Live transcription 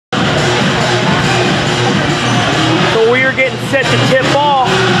set to tip off.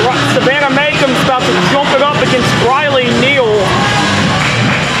 Savannah Makeham's about to jump it up against Riley Neal.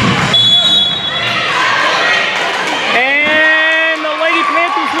 And the Lady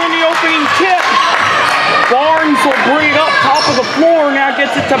Panthers win the opening tip. Barnes will bring it up top of the floor, now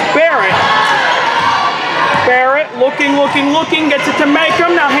gets it to Barrett. Barrett looking, gets it to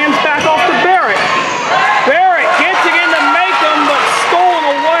Makeham, now hands back off to Barrett. Barrett gets it into Makeham, but stolen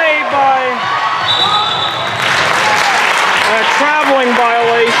away by a traveling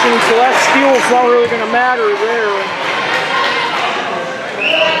violation, so that steal's not really going to matter there.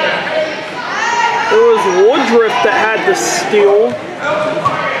 It was Woodruff that had the steal.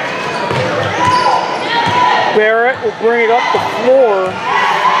 Barrett will bring it up the floor.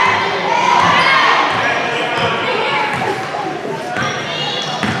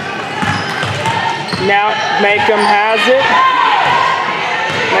 Now Makeham has it.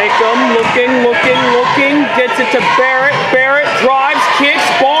 Makeham looking, gets it to Barrett. Barrett drives, kicks,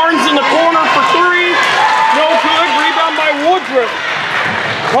 Barnes in the corner for three. No good, rebound by Woodruff.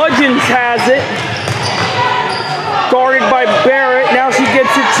 Hudgens has it. Guarded by Barrett, now she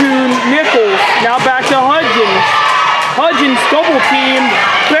gets it to Nichols. Now back to Hudgens. Hudgens double teamed.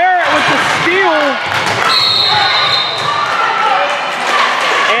 Barrett with the steal.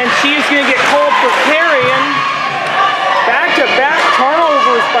 And she's going to get called for carrying. Back-to-back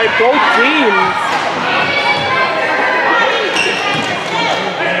turnovers by both teams.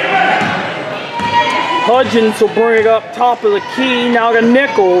 Hudgens will bring it up top of the key. Now to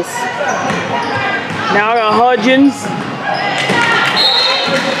Nichols. Now to Hudgens.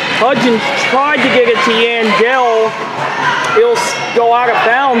 Hudgens tried to get it to Yandell. It'll go out of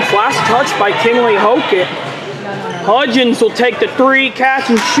bounds. Last touch by Kinley Hokett. Hudgens will take the three, catch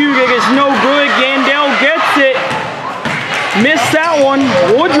and shoot it is no good. Yandell gets it. Missed that one.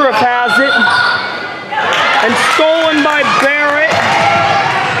 Woodruff has it. And stolen by Barrett.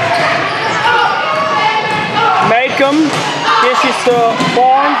 Makeham dishes to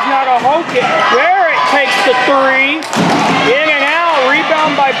Barnes, now to Hokett. Barrett takes the three. In and out.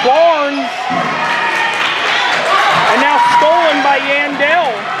 Rebound by Barnes. And now stolen by Yandell.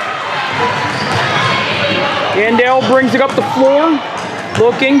 Yandell brings it up the floor.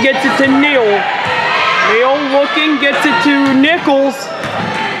 Looking, gets it to Neal. Neal looking, gets it to Nichols.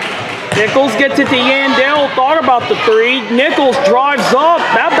 Nichols gets it to Yandell. Thought about the three. Nichols drives up.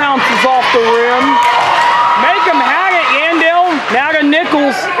 That bounces off the rim. Makeham had it. Yandell now to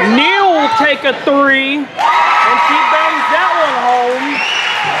Nichols. Neal will take a three. And she bangs that one home.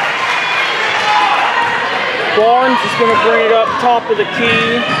 Barnes is going to bring it up top of the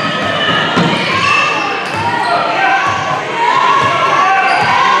key.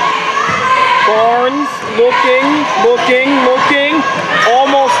 Barnes looking,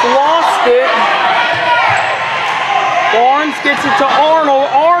 almost lost it. Barnes gets it to Arnold.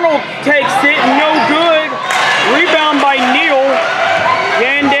 Arnold takes it, no good. Rebound by Neal.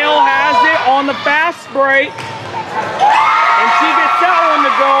 Yandell has it on the fast break. And she gets that one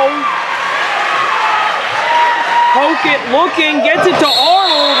to go. Hokett looking, gets it to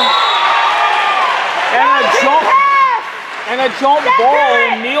Arnold. And a jump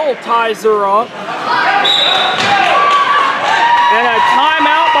ball, Neal ties her up. And a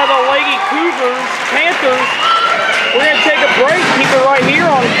timeout by the Lady Panthers. We're going to take a break. Keep it right here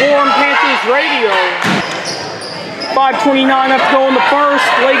on Porum Panthers Radio. 5:29 left to go in the first.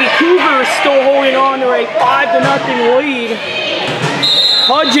 Lady Cougars still holding on to a 5-0 lead.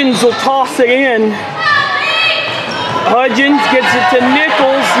 Hudgens will toss it in. Hudgens gets it to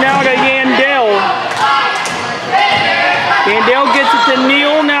Nichols, now to Yandell. Yandell gets it to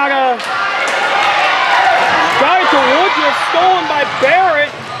Neal, now to... Got it to Woodruff, stolen by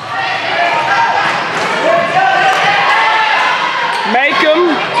Barrett.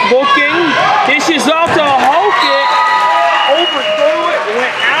 Makeham looking, dishes off to Hokett. Overthrew it,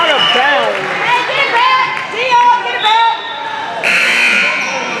 went out of bounds. Hey, get it back! Get it back!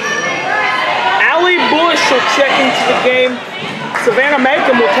 Allie Bush will check into the game. Savannah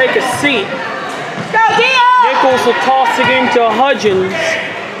Makeham will take a seat. Go, Dio! Nichols will toss it into Hudgens.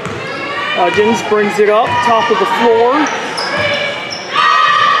 Hudgens brings it up, top of the floor.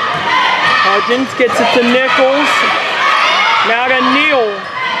 Hudgens gets it to Nichols. Now to Neal.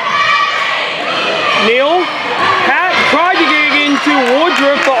 Neal tried to get it into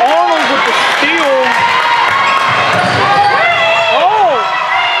Woodruff, but Arnold with the steal. Oh!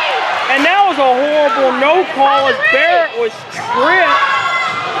 And that was a horrible no call as Barrett was tripped.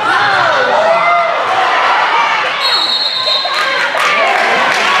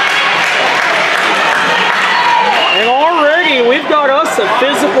 And already we've got us a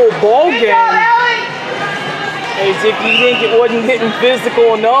physical ball game. As if you think it wasn't getting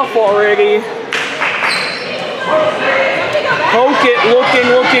physical enough already. Hoke looking,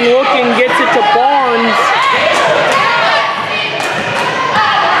 gets it to Barnes.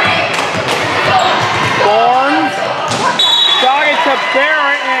 Barnes got it to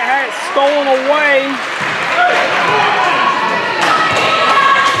Barrett and it had it stolen away.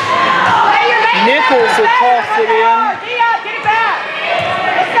 Nichols will toss it in. Get it back.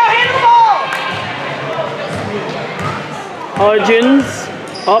 Let's go handle the ball. Hudgens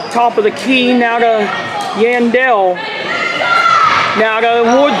up top of the key, now to Yandel. Now to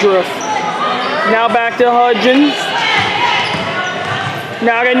Woodruff. Now back to Hudgens.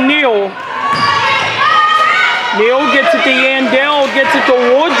 Now to Neal. Neal gets it to Yandel, gets it to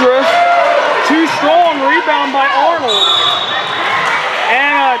Woodruff. Too strong, rebound by Arnold.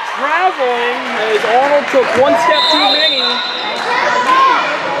 And traveling as Arnold took one step too many.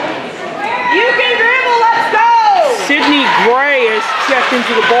 You can dribble, let's go! Sydney Gray has checked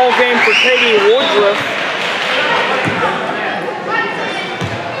into the ball game for Katie Woodruff.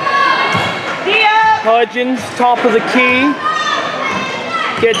 Hudgens, top of the key.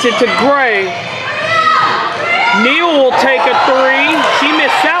 Gets it to Gray. Neal will take a three. She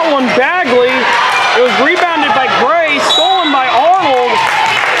missed that one badly. It was rebounded by Gray, stolen by Arnold,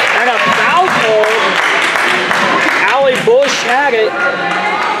 and a foul called. Allie Bush had it.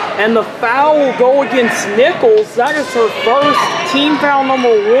 And the foul will go against Nichols. That is her first team foul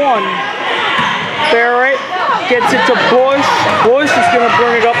number 1. Barrett gets it to Bush. Bush is going to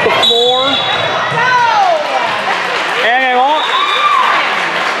bring it up the floor.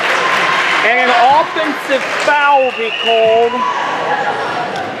 And an offensive foul will be called.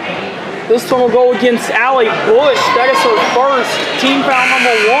 This one will go against Allie Bush. That is her first team foul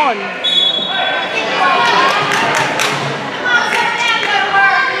number 1.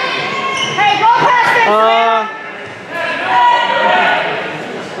 Hey, go past this,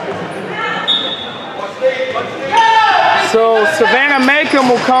 So Savannah Macomb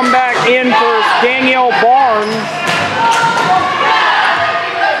will come back in for Danielle Barnes.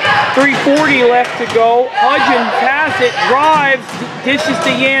 3:40 left to go. Hudgens has it, drives, dishes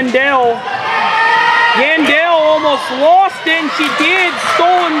to Yandel. Yandel almost lost it, and she did.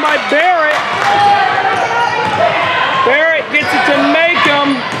 Stolen by Barrett. Barrett gets it to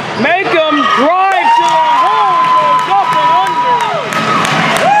Macomb. Macomb drives to the hole, goes up and under.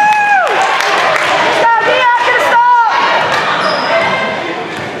 Woo! Go, Dion, get a stop!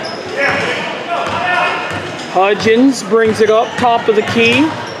 Hudgens brings it up, top of the key.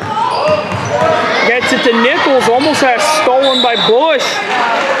 Gets it to Nichols, almost has stolen by Bush.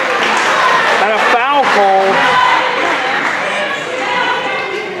 And a foul call.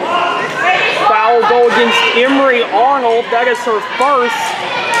 Foul go against Emery Arnold. That is her first.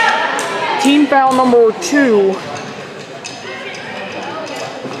 Team foul number 2.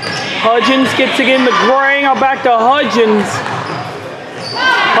 Hudgens gets it in the Gray. Now back to Hudgens.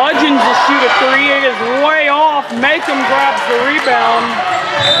 Hudgens will shoot a 3. It is way off. Macomb grabs the rebound.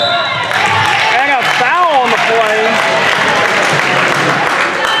 And a foul on the play.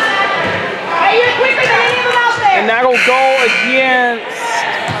 Hey, you're quicker than any of them out there. And that'll go against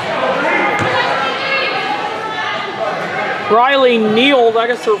Riley Neal. That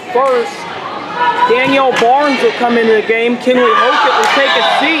is her first. Danielle Barnes will come into the game. Kinley Hokett will take a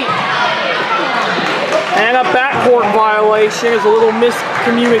seat. And a backcourt violation. There's a little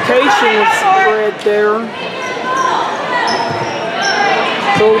miscommunication with spread there.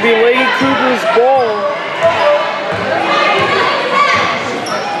 So it'll be Lady Cougars ball.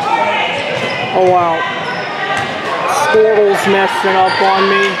 Oh wow. Squirtle's messing up on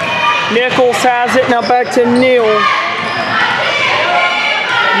me. Nichols has it, now back to Neal.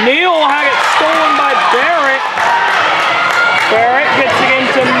 Neal had it stolen by Barrett. Barrett gets it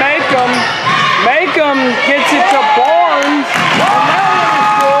into Macomb. Macomb gets it to Barnes. And that one is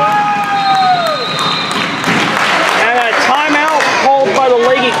good. And a timeout called by the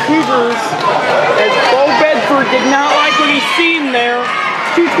Lady Cougars as Bo Bedford did not like what he's seen there.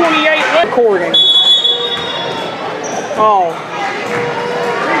 2:28 recording. Oh.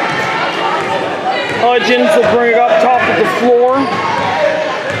 Hudgens will bring it up top of the floor.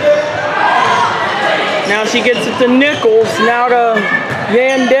 Now she gets it to Nichols. Now to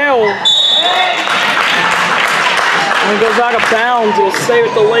Yandel. And it goes out of bounds. It'll stay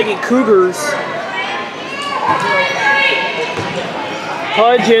with the Lady Cougars.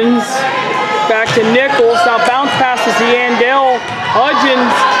 Hudgens back to Nichols. Now bounce passes to Yandel.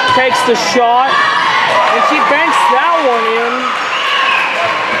 Hudgens takes the shot. And she banks that one in.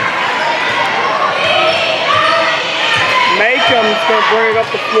 Macomb's going to bring it up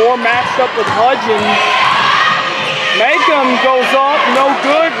the floor. Matched up with Hudgens. Makem goes up, no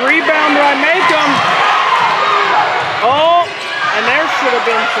good. Rebound by Makem. Oh, and there should have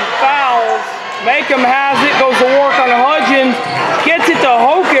been some fouls. Makem has it, goes to work on Hudgens. Gets it to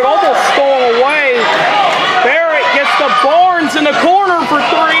Hockett, almost stolen away. Barrett gets to Barnes in the corner for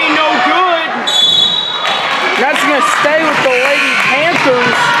three, no good. That's going to stay with the Lady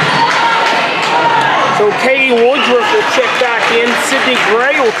Panthers. So Katie Woodruff will check back in. Sydney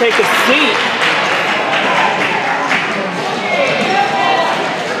Gray will take a seat.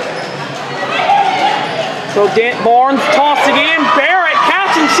 So Barnes toss it in. Barrett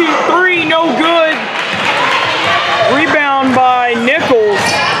catch and shoot three, no good. Rebound by Nichols.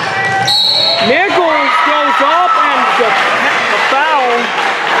 Nichols goes up and the foul.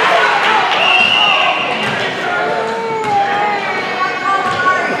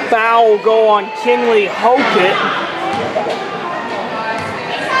 The foul will go on Kinley Hockett.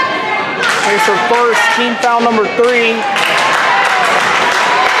 It's her first, team foul number 3.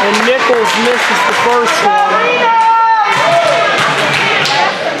 And Nichols misses the first one.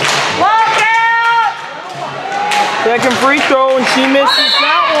 Look out! Second free throw, and she misses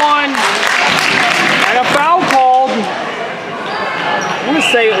that one. And a foul called. I'm going to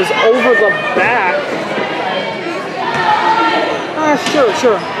say it was over the back.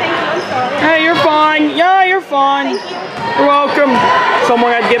 Sure. Hey, you're fine. Yeah, you're fine. You're welcome.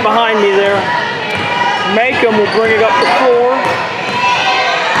 Someone had to get behind me there. Makem will bring it up the floor.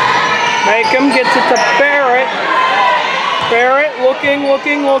 Makem gets it to Barrett. Barrett looking.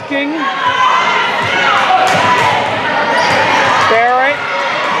 Barrett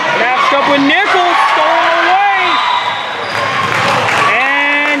matched up with Nichols, stolen away.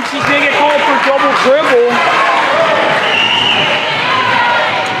 And she's going to get called for double dribble.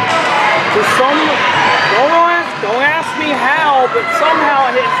 Don't ask me how, but somehow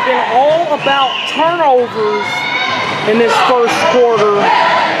it's been all about turnovers in this first quarter.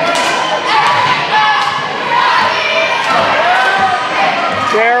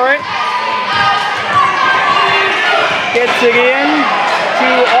 Barrett gets it in to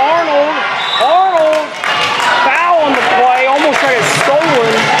Arnold. Arnold, foul on the play, almost like it's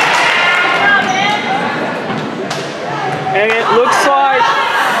stolen. And it looks like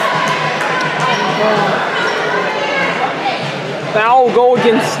foul will go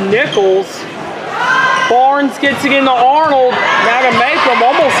against Nichols. Barnes gets it into Arnold. Now to Makem,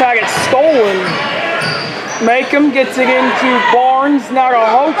 almost like it's stolen. Makem gets it into Barnes, now to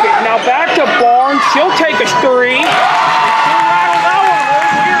Hockett. Now back to Barnes, she'll take a three. She'll rattle that one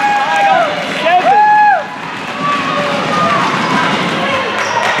home. We're tied up at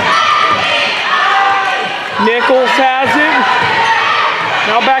 7. Nichols has it.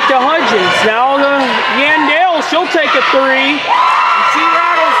 Now back to Hudgens. Now to Yandel, she'll take a three. And she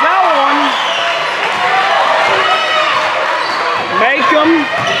rattles that one. Makem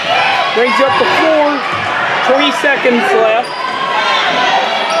brings up the floor. 20 seconds left.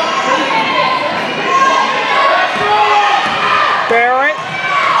 Barrett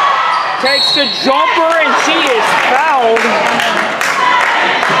takes the jumper and she is fouled.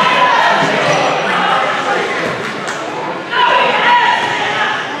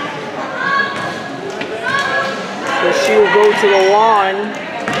 So she will go to the line.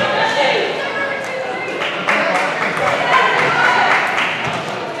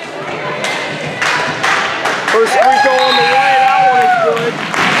 First free throw on the way, that one is good.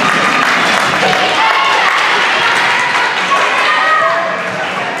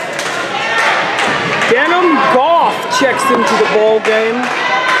 Denham Goff checks into the ball game.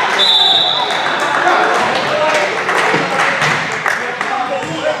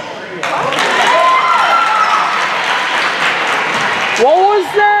 What was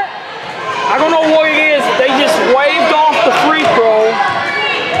that? I don't know what it is. They just waved off the free throw.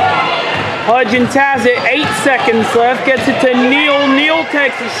 Hudgens has it, 8 seconds left, gets it to Neal. Neal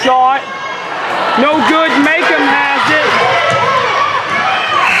takes a shot. No good, Makem has it.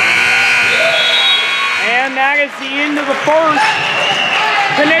 And that is the end of the first.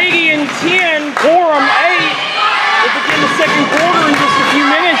 Canadian 10, Porum 8. We'll begin the second quarter in just a few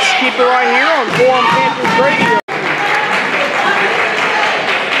minutes. Keep it right here on Porum Panthers Radio.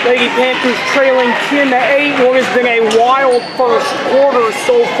 Lady Panthers trailing 10-8. What has been a wild first quarter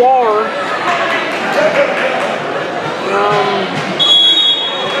so far.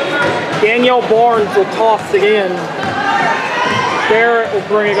 Danielle Barnes will toss it in. Barrett will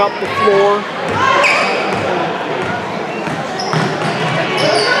bring it up the floor.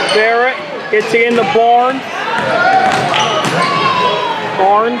 Barrett gets it into Barnes.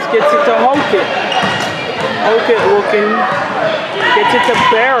 Barnes gets it to Hockett. Hockett looking. Gets it to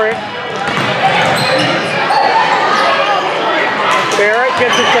Barrett. Barrett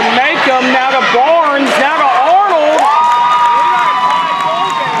gets it to Macomb, now to Barnes, now to Arnold.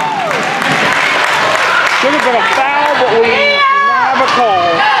 Should have been a foul, but we have a call.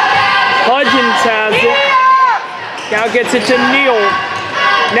 Hudgens has it. Now gets it to Neal.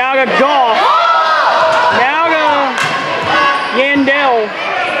 Now to Goff. Now to Yandel.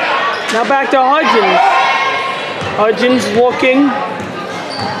 Now back to Hudgens. Hudgens looking.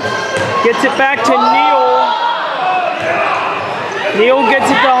 Gets it back to Neal. Neal gets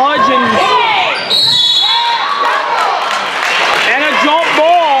it to Hudgens. And a jump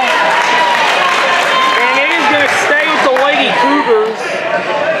ball. And it is going to stay with the Lady Cougars.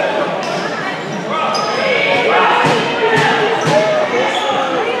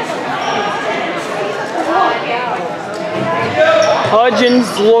 Hudgens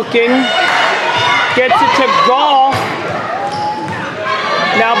looking. Gets it to Goff.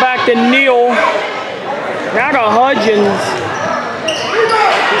 Now back to Neal. Now to Hudgens.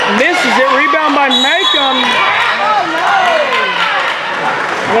 Misses it. Rebound by Macomb.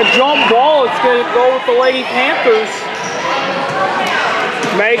 And a jump ball. It's going to go with the Lady Panthers.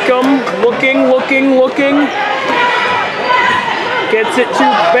 Macomb looking. Gets it to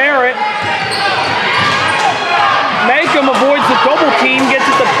Barrett. Macomb avoids the double team. Gets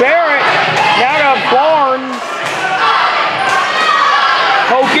it to Barrett. Now to Barnes.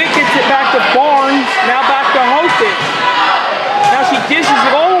 Hokett gets it back to Barnes. Now back to Hokett. Now she dishes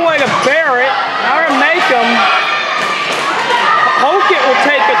it all the way to Barrett. Now to Macomb. Hokett will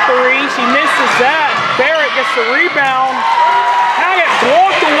take a three. She misses that. Barrett gets the rebound. Had it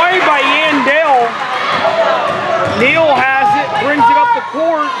blocked away by Yandel. Neal has it. Brings it up the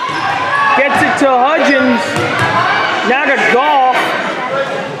court. Gets it to Hudgens. Now to Goff.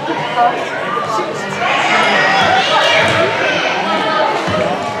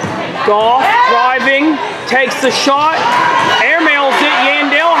 Goff driving, takes the shot, airmails it,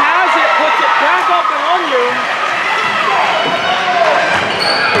 Yandel has it, puts it back up and under.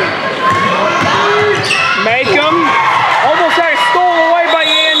 Macomb, almost had it stolen away by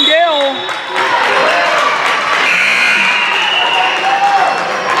Yandel.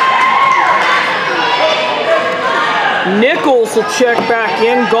 Nichols will check back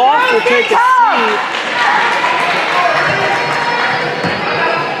in, Goff will take a seat.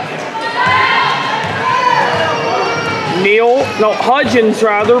 Hudgens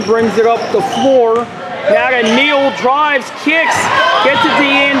brings it up the floor. Now to Neal, drives, kicks, gets it to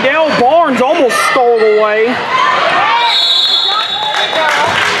Yandel. Barnes almost stole it away.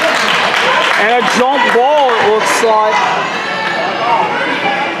 And a jump ball, it looks like.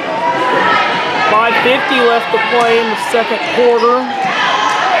 5:50 left to play in the second quarter.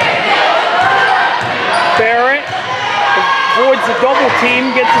 Barrett avoids the double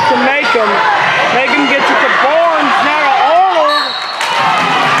team, gets it to Macomb. Macomb gets it to Barnes, now to Arnold.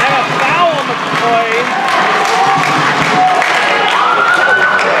 And a foul on the play.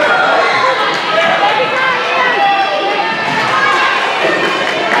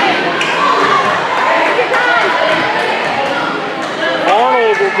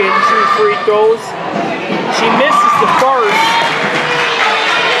 Arnold will get 2 free throws. She misses the first.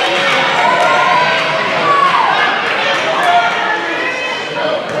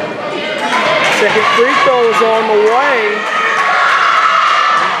 Second free throw is on the way.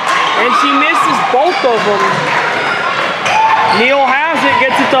 And she misses both of them. Neal has it,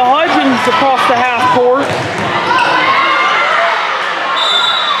 gets it to Hudgens across the half court.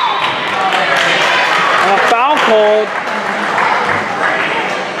 And a foul called.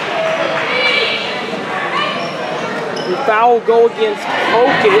 The foul will go against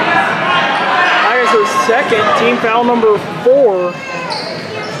Hokett. That is her second, team foul number 4.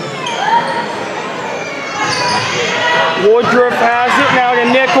 Woodruff has it, now to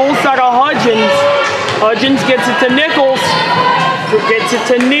Nichols, now to Hudgens. Hudgens gets it to Nichols, who gets it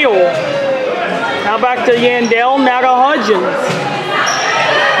to Neal. Now back to Yandel, now to Hudgens.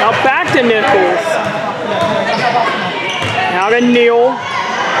 Now back to Nichols. Now to Neal.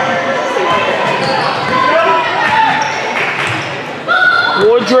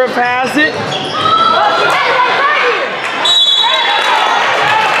 Woodruff has it.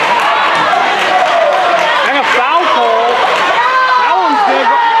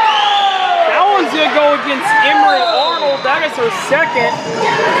 Against Emery Arnold, that is her second.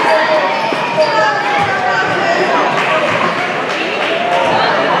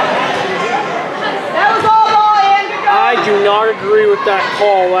 That was all ball, Andrew. I do not agree with that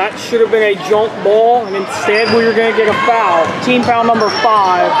call. That should have been a jump ball, and instead we were going to get a foul. Team foul number 5.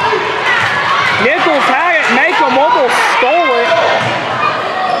 Nichols had it, Macomb almost stole it.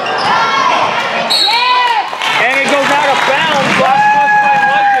 And it goes out of bounds.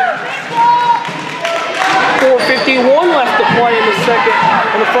 second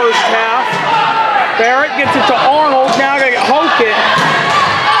in the first half. Barrett gets it to Arnold. Now gonna get Hoken.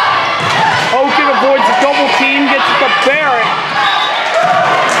 Hoken avoids the double team, gets it to Barrett.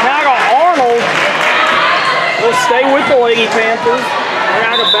 Now got Arnold. We'll stay with the Lady Panthers. They're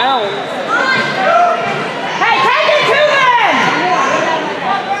out of bounds. Hey, take it to them!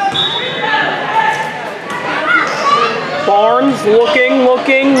 Barnes looking.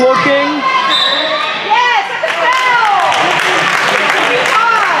 Yes, it's a foul!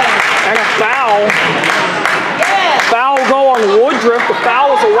 And a foul. Yes. Foul will go on Woodruff. The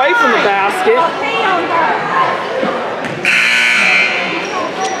foul is away from the basket.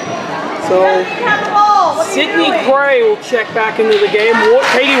 So Sydney Gray will check back into the game.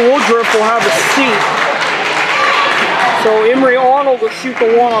 Katie Woodruff will have a seat. So Emery Arnold will shoot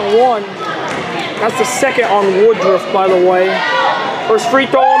the one-on-one. That's the second on Woodruff, by the way. First free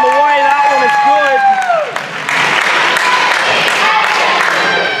throw on the way. That one is good.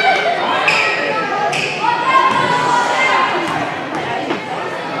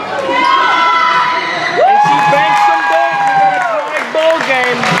 And she banks them both. We got a tied ball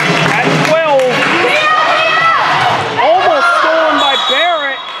game at 12. Almost stolen by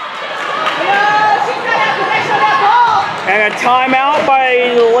Barrett. And a timeout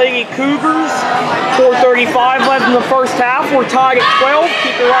by the Lady Cougars. 4:35 left in the first half. We're tied at 12.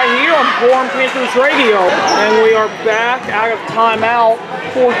 Keep it right here on Porum Panthers Radio. And we are back out of timeout.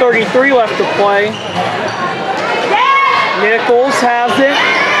 4:33 left to play. Nichols has it.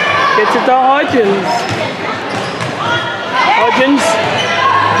 Gets it to Hudgens. Hudgens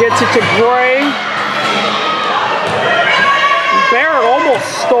gets it to Gray. Barrett almost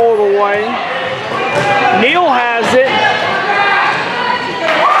stole it away. Neal has it.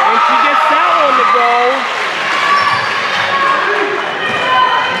 And she gets that one to go.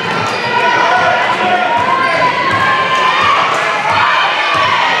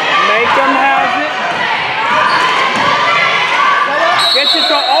 Macon has it. Gets it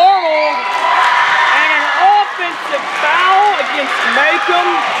to Arnold. And an offensive foul against Macon.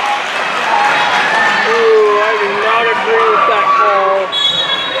 Ooh, I do not agree with that call.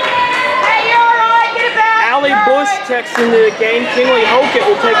 Allie Bush checks into the game. Kingley Hoken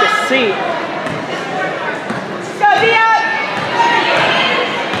will take a seat.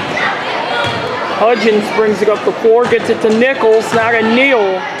 Hudgens brings it up the floor, gets it to Nichols. Now to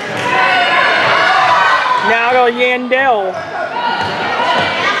Neal. Now to Yandel.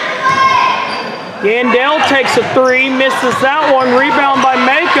 Yandel takes a three, misses that one. Rebound by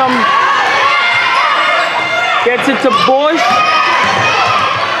Macon. Gets it to Bush.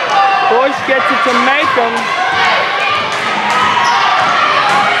 Bush gets it to Macon.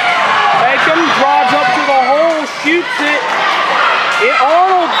 Macon drives up to the hole, shoots it.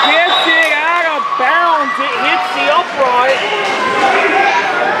 Arnold gets it out of bounds. It hits the upright.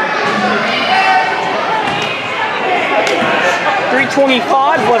 .325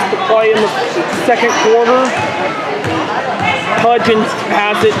 left to play in the second quarter. Hudgens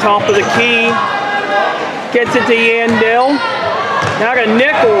has it top of the key. Gets it to Yandel. Now to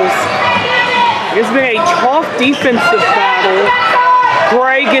Nichols. It's been a tough defensive battle.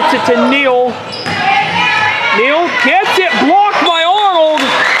 Gray gets it to Neal. Neal gets it, blocked by Arnold.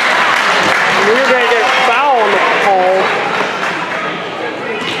 And we're going to get a foul on the call.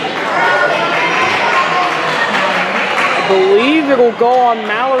 I believe it'll go on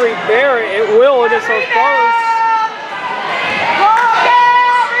Mallory Barrett. It will, it is her first.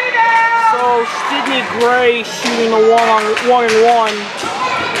 So Sydney Gray shooting a one-on-one.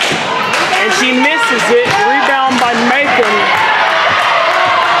 And she misses it. Rebound by Macon.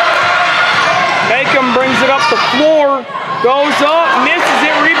 Macon brings it up the floor. Goes up, misses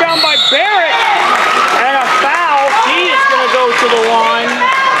it. Rebound by Barrett. And a foul. She is going to go to the line.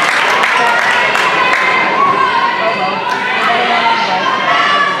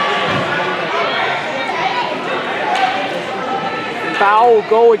 Foul will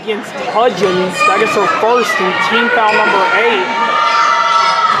go against Hudgens. That is her first and team foul number 8.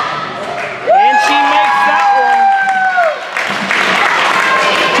 And she makes that one.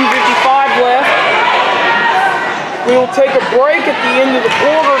 2:55 left. We will take a break at the end of the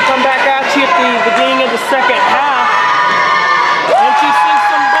quarter, come back at you at the beginning of the second half. And she sinks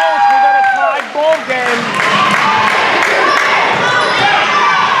them both. We got a tied ball game.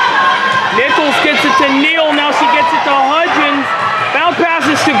 Nichols gets it to Neal. Now she gets it to Hudgens. Bounce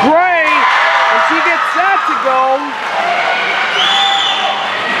passes to Gray, and she gets that to go.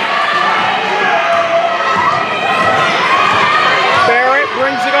 Barrett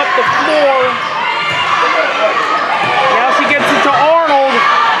brings it up the floor. Now she gets it to Arnold.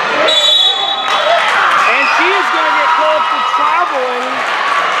 And she is going to get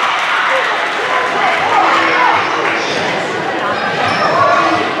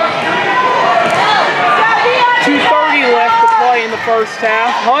first half.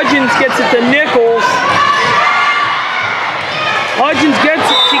 Hudgens gets it to Nichols. Hudgens gets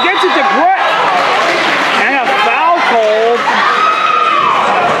it, she gets it to Gray. And a foul called.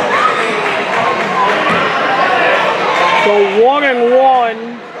 So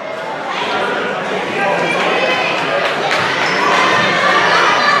 1-1.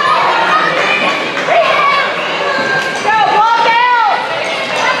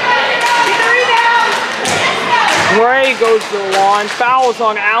 Gray goes to the line. Fouls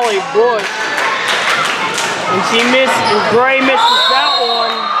on Allie Bush. And she misses, and Gray misses that one.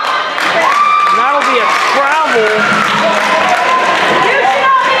 And that'll be a travel. You should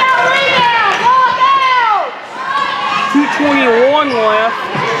not be out rebound. Walk out. 2:21 left.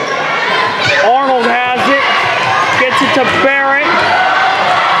 Arnold has it. Gets it to Barrett.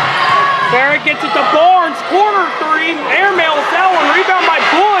 Barrett gets it to Barnes. Corner three. Airmails that one. Rebound by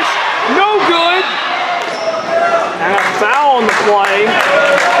Bush. No good. And a foul on the play.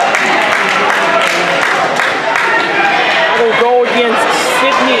 That'll go against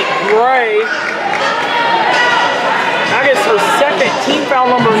Sydney Gray. That is her second team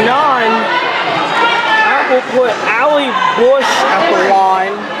foul, number 9. That will put Allie Bush at the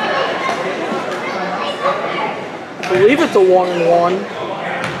line. I believe it's a 1-1.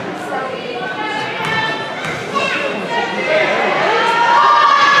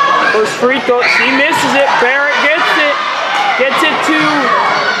 First free throw, she misses it. Barrett gets it. Gets it to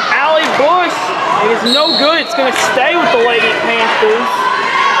Allie Bush. It is no good. It's going to stay with the Lady Panthers.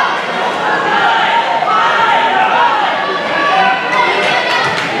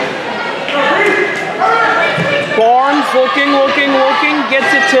 Barnes looking. Gets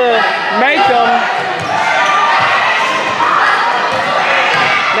it to Macomb.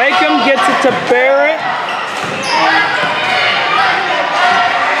 Macomb gets it to Barrett.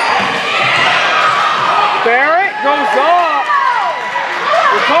 Barrett goes up,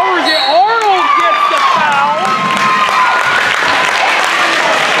 recovers it, Arnold gets the foul.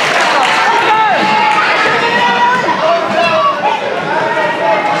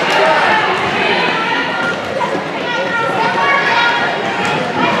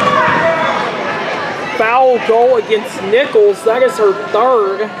 Foul goal against Nichols, that is her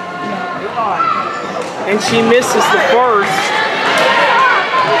third. And she misses the first.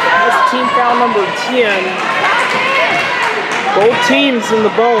 That's team foul number 10. Both teams in the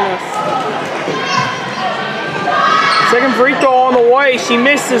bonus. Second free throw on the way. She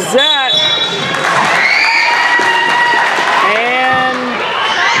misses that. And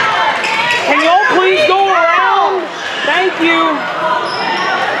can y'all please go around? Thank you.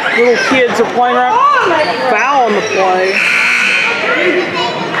 Little kids are playing around. Foul on the play.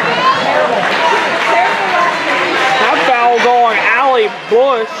 That foul going Allie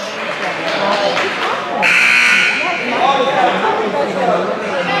Bush.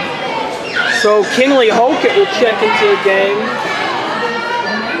 So Kinley Hokett will check into the game.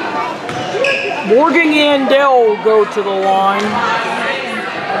 Morgan Yandell will go to the line. I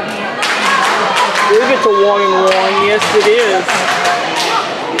believe it's a 1-1. Yes, it is.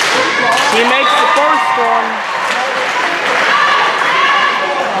 He makes the first one.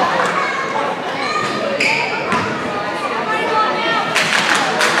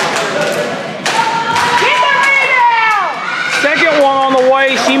 Second one on the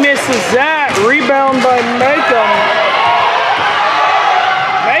way, she misses that. Rebound by Macomb.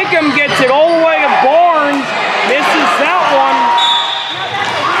 Macomb gets it all the way to Barnes. Misses that one.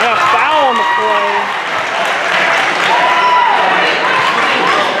 And a foul on the play.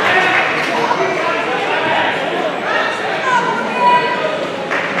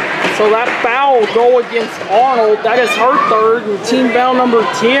 So that foul will go against Arnold. That is her third and team foul number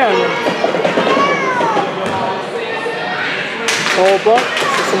 10. Oh, but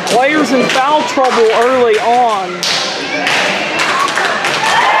some players in foul trouble early on.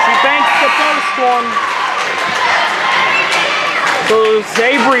 She banks the first one. So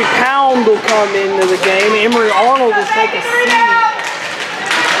Zabry Pound will come into the game. Emery Arnold will take a seat.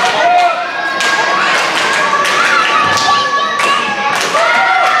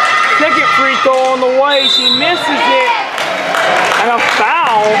 Second free throw on the way. She misses it. And a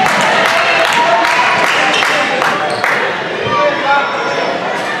foul.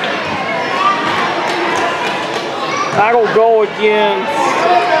 That'll go against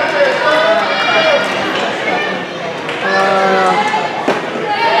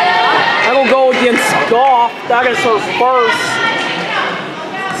Goff. That is her first.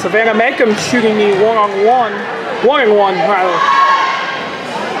 Savannah Macomb shooting me 1-on-1. 1-and-1 rather.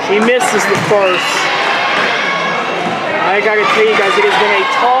 She misses the first. I gotta tell you guys, it has been a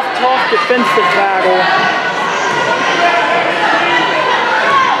tough defensive battle.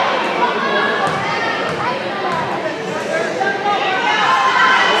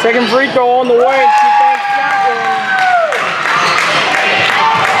 Second free throw on the way. She banks that one.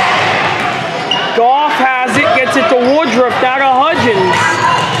 Goff has it, gets it to Woodruff, now to Hudgens.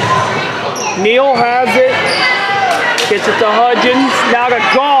 Neal has it, gets it to Hudgens, now to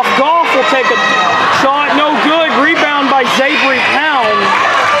Goff. Goff will take a shot, no good. Rebound by Zabry Pound.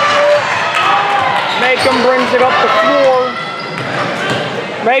 Macomb brings it up the floor.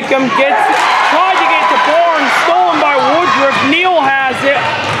 Macomb tried to get to Barnes, stolen by Woodruff. Neal has it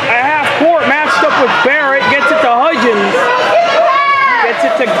at half court, matched up with Barrett, gets it to Hudgens. Gets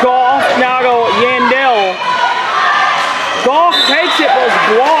it to Goff, now to Yandel. Goff takes it, but was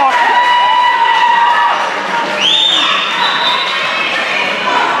blocked.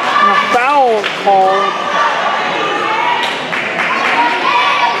 And a foul called.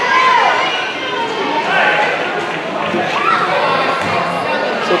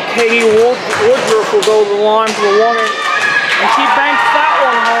 So Katie Woodruff will go to the line for the one, and she banks that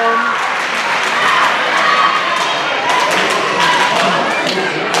one home.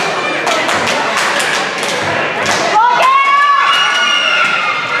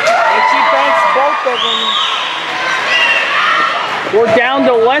 And she banks both of them. We're down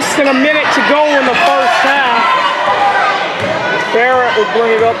to less than a minute to go in the first half. Barrett will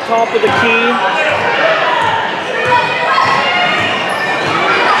bring it up top of the key.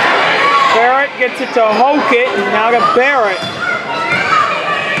 Barrett gets it to Hokett, and now to Barrett.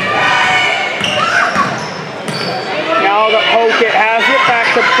 Now that Hokett has it, back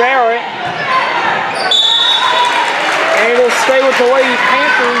to Barrett. And it'll stay with the Lady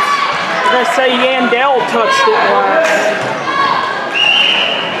Panthers. I'm going to say Yandel touched it last.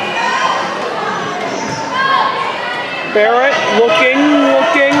 Barrett looking,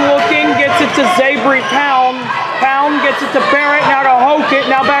 gets it to Zabry Pound. Pound gets it to Barrett, now to Hokett,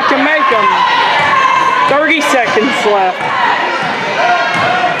 now back to Macomb. 30 seconds left.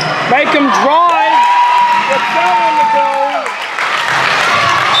 Macomb drive, with 7 to go.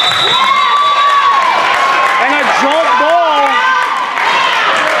 And a jump ball.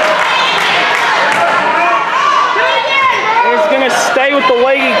 And it's going to stay with the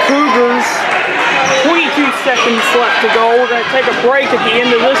Lady Cougars. 22 seconds left to go. We're going to take a break at the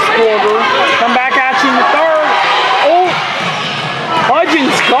end of this quarter. Come back at you in the third. Oh,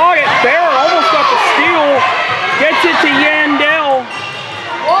 Hudgens got it. Barrett almost got the steal. Gets it to Yandel.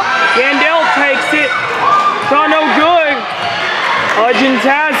 Yandel takes it. Got no good. Hudgens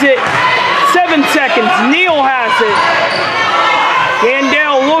has it. 7 seconds. Neal has it.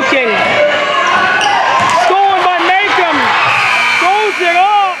 Yandel looking. Stolen by Macomb. Throws it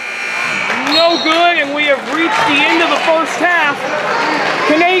up. No good, and we have reached the end of the first half.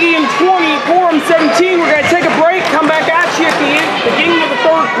 Canadian 20, Porum 17. We're going to take a break, come back at you at the beginning of the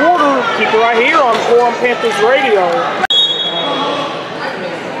third quarter. Keep it right here on Porum Panthers Radio.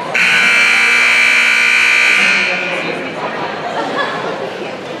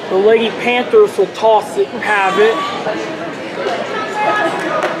 The Lady Panthers will toss it and have it.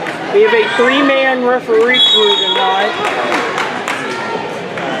 We have a 3-man referee crew tonight.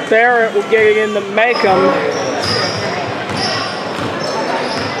 Barrett will get it into Macomb.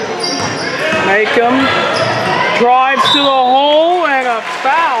 Macomb drives to the hole and a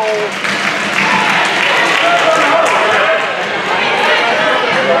foul.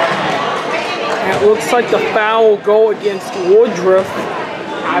 It looks like the foul will go against Woodruff.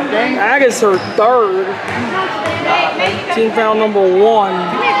 That is her third. Team foul number 1.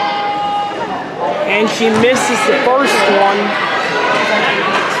 And she misses the first one.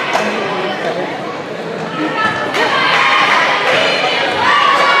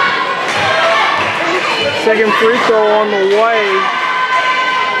 Second free throw on the way.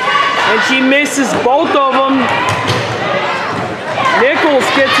 And she misses both of them. Nichols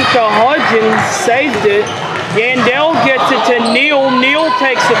gets it to Hudgens, saved it. Yandel gets it to Neal. Neal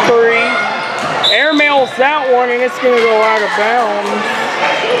takes a 3. Airmails that one, and it's going to go out of bounds.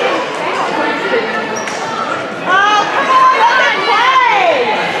 Oh, come on, let it play!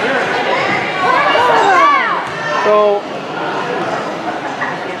 So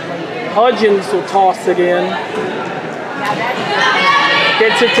Hudgens will toss it in.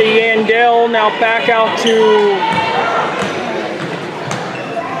 Gets it to Yandel, now back out to...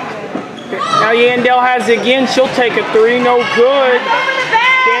 Now Yandel has it again, she'll take a 3, no good.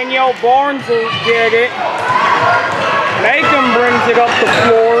 Danielle Barnes will get it. Macomb brings it up the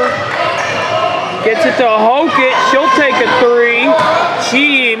floor. Gets it to Hokett, she'll take a 3.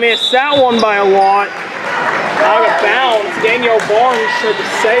 She missed that one by a lot. Out of bounds. Danielle Barnes tried to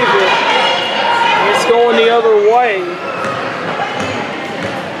save it. And it's going the other way.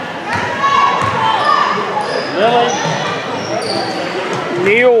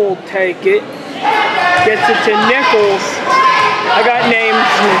 Neal will take it. Gets it to Nichols. I got names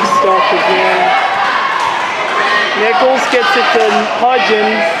mixed up again. Nichols gets it to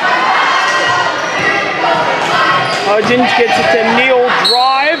Hudgens. Hudgens gets it to Neal.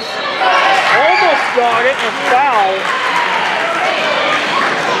 Drives. Almost got it. And foul.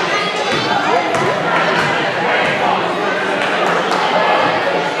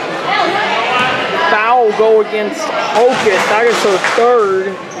 Foul go against Hocus. That is her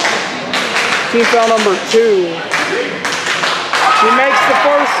third. Team foul number 2. She makes the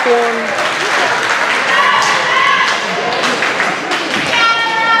first one.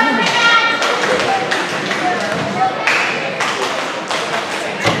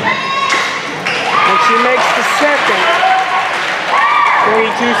 And she makes the second.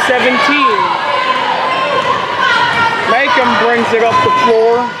 22-17. Macon brings it up the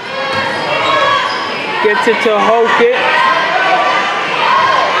floor. Gets it to Hokett.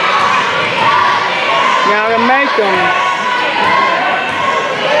 Now to Macon.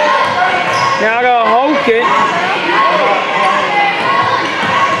 Now to Hokett.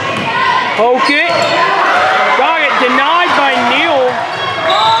 Hokett. Got it denied by Neal.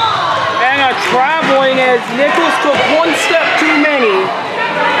 And a traveling as Nichols took one step too many.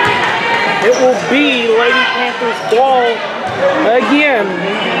 It will be Lady Panthers ball again.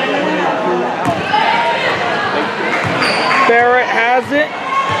 Barrett has it.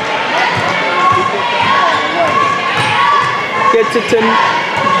 Gets it to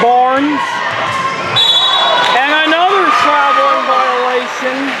Barnes. And another traveling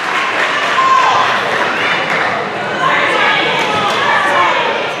violation.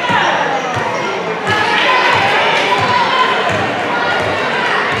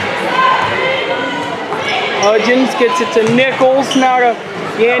 Hudgens gets it to Nichols. Now to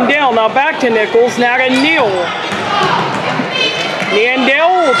Yandel. Now back to Nichols. Now to Neal.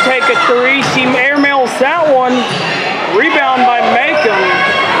 Yandel will take a 3. She airmails that one. Rebound by Macon.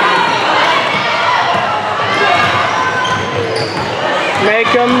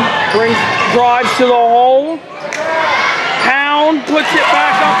 Macon drives to the hole. Pound puts it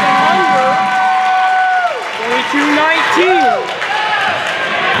back up and under. 22-19.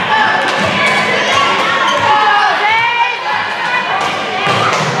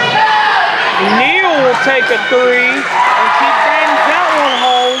 Neal will take a 3, and she bangs that one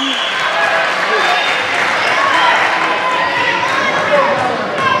home.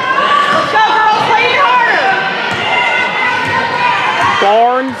 Let's go, girls, play it harder.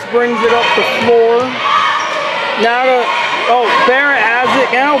 Barnes brings it up the floor. Now to, Barrett has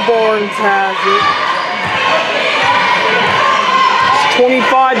it. Now Barnes has it. It's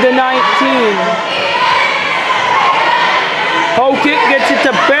 25-19. Hokett gets it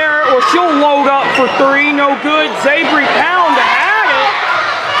to Barrett. Well, she'll load up for 3. No good. Zabry Pound had it.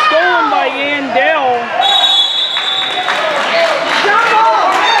 Stolen by Yandel.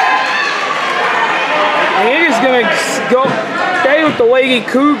 And it is going to go stay with the Lady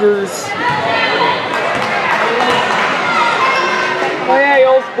Cougars. Oh yeah,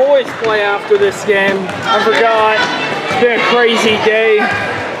 those boys play after this game. I forgot. It's been a crazy day.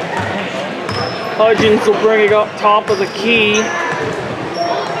 Hudgens will bring it up top of the key.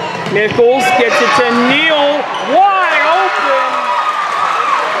 Nichols gets it to Neal. Wide open.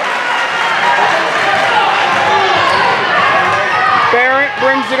 Barrett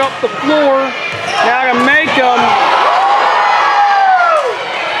brings it up the floor. Now to Macon.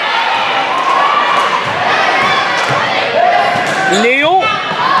 Neal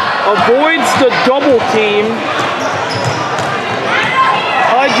avoids the double team.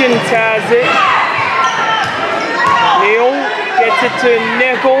 Hudgens has it. Neal gets it to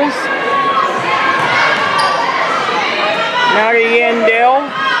Nichols. Now to Yandel.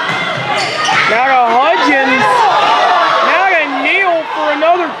 Now to Hudgens. Now to Neal for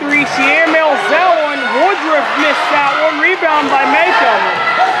another 3. She airmails that one. Woodruff missed that one. Rebound by Macon.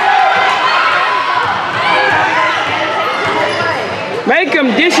 Macon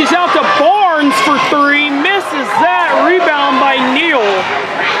dishes out to Barnes for 3. Misses that. Rebound by Neal.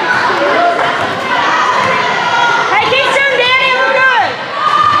 Hey, keep shooting, Danny. We're good.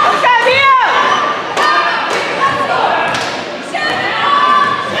 Let's go, Dio.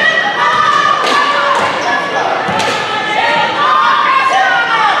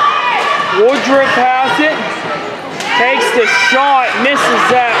 Woodruff has it. Takes the shot. Misses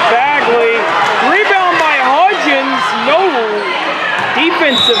that. Bagley. Rebound by Hudgens. No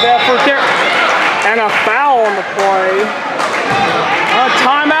defensive effort there. And a foul on the play. A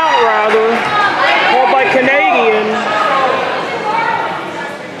timeout, rather. Called by Canadian.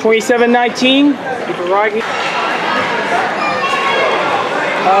 27-19. Keep it right here.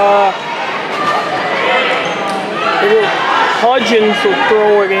 Hudgens will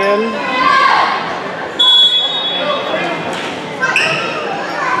throw it in.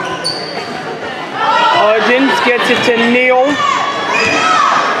 Hudgens gets it to Neal.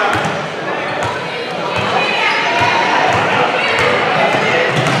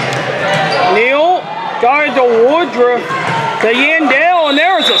 Neal got it to Woodruff, to Yandell, and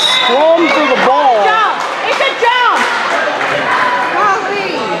there's a scrum for the ball. Jump! It's a jump!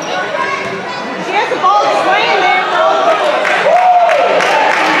 Golly! She has the ball just laying there.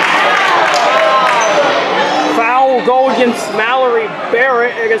 Foul will go against Mallory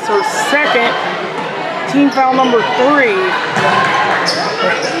Barrett. It is her second. Team foul number 3.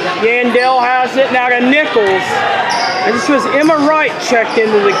 Yandell has it now to Nichols. And this was Emma Wright checked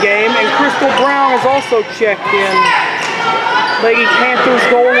into the game, and Crystal Brown is also checked in. Lady Panthers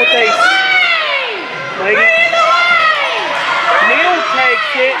going with a... Neal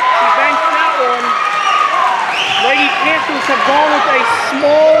takes it. She banks that one. Lady Panthers have gone with a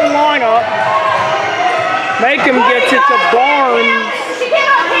small lineup. Macomb gets it to Barnes. She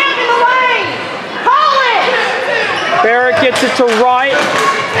cannot camp in the lane. Call it. Barrett gets it to Wright.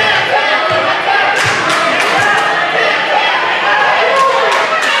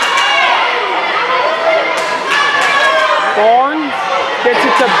 Barnes gets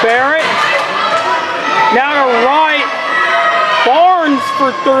it to Barrett. Now to Wright. Barnes for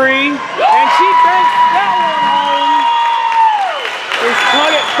 3. And she banks that one home. Just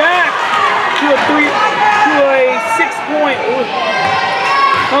cut it back to a 6-point lead.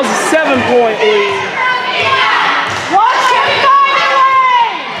 That was a 7-point lead. Watch it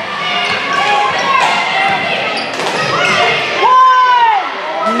finally!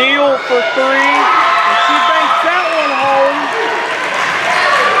 1! Neal for 3. And she banks that one home.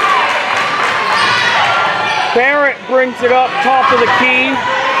 Barrett brings it up top of the key.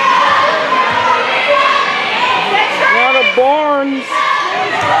 Now to Barnes.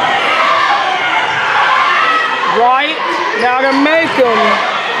 Right, now to Macomb.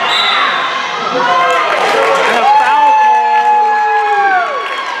 And a foul call.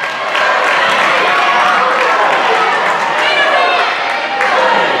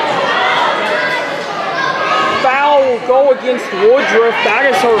 Foul will go against Woodruff. That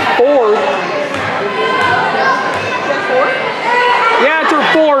is her 4th. Yeah, it's her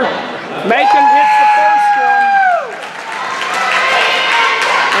 4th. Macomb hits the first one.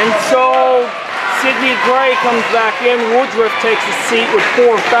 And so Sydney Gray comes back in. Woodruff takes a seat with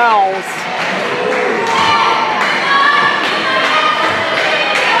 4 fouls.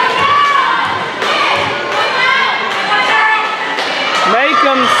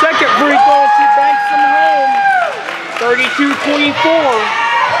 Macomb, second free throw, she banks them home. 32-24.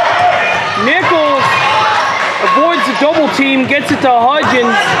 Nichols avoids the double team, gets it to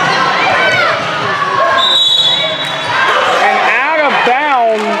Hudgens. And out of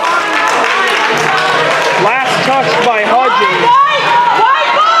bounds. Last touch by Hudgens.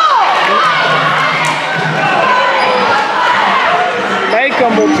 White ball!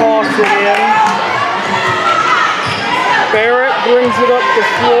 Macomb will toss it in. Barrett brings it up the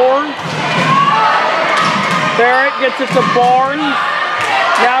floor. Barrett gets it to Barnes.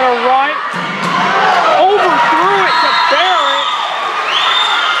 Now to Wright. Overthrew it to Barrett.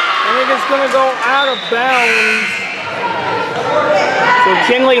 And it is going to go out of bounds. So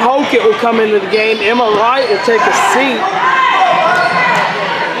Kinley Hokett will come into the game. Emma Wright will take a seat.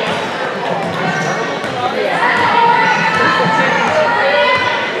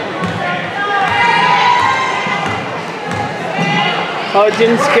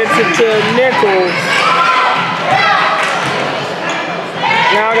 Hudgens gets it to Nichols.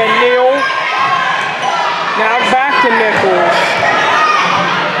 Now to Neal. Now back to Nichols.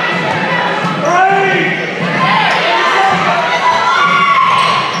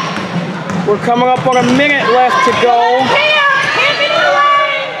 We're coming up on a minute left to go.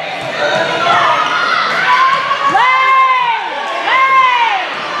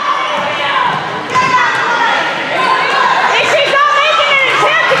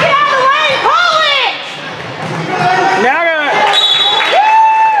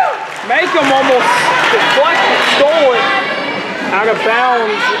 Almost deflected, stole it out of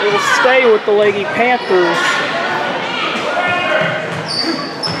bounds. It will stay with the Lady Panthers.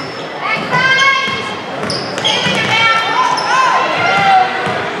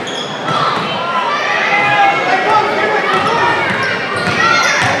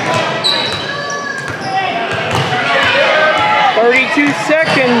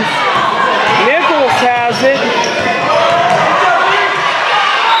 Seconds. Nichols has it.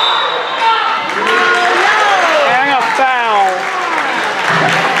 And a foul.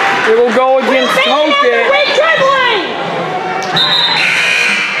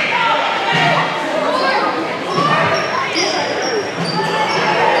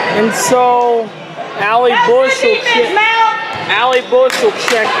 And so Allie Bush will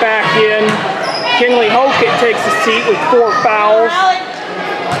check back in. Kinley Hokett takes a seat with 4 fouls.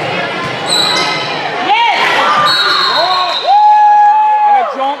 And a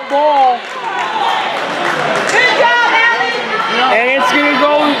jump ball. Good job, Allie. And it's going to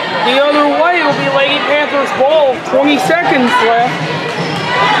go the other way. It'll be Lady Panthers ball. 20 seconds left.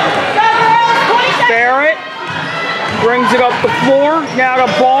 Barrett brings it up the floor. Now to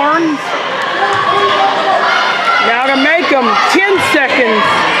Barnes. Now to Makeham. 10 seconds.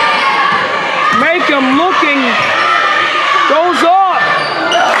 Makeham looking. Goes up.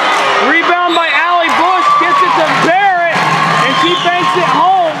 Rebound by Allie Bush. Gets it to Barrett. And she banks it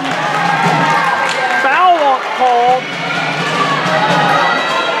home. Foul called.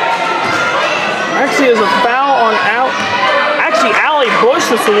 Actually, there's a foul on out. Actually, Allie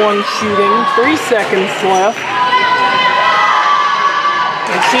Bush is the one shooting. 3 seconds left.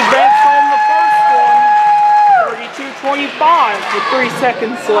 And she banks home the first one. 32-25 with 3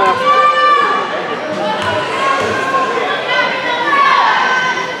 seconds left.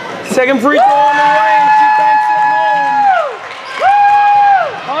 Second free throw on the way, and she banks it home.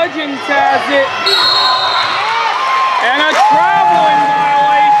 Hudgens has it. And a traveling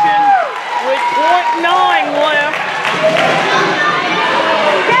violation with .9 left.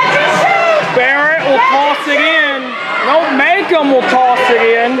 Barrett will toss it in. No, Makeham will toss it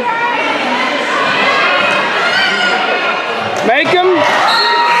in. Makeham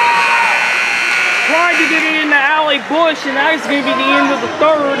tried to get it into Allie Bush, and that is going to be the end of the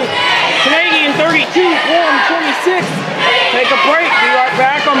third. Canadian 32, Porum 26. Take a break. Be right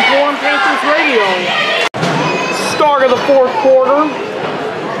back on Porum Panthers Radio. Start of the fourth quarter.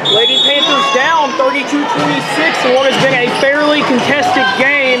 Lady Panthers down 32-26 in what has been a fairly contested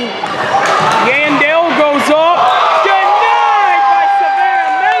game. Yandell goes up. Denied by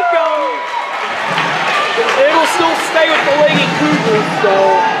Savannah Makeham. It'll still stay with the Lady Cougars, so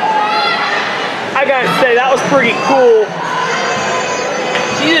I gotta say, that was pretty cool.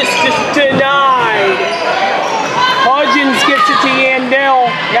 She just denied. Hudgens gets it to Yandell.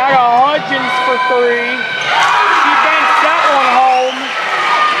 Now to Hudgens for 3. She banks that one home.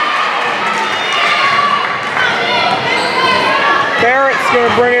 Barrett's going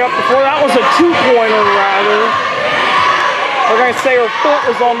to bring it up before. That was a 2-pointer, rather. We're going to say her foot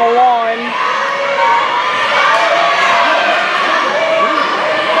was on the line.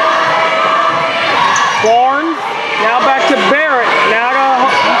 Barnes, now back to Barrett, now to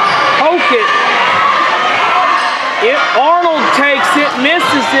Hokett. Arnold takes it,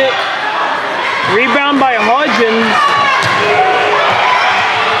 misses it. Rebound by Hudgens.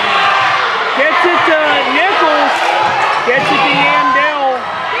 Gets it to Nichols. Gets it to Yandell.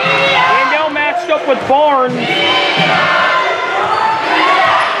 Yandell matched up with Barnes.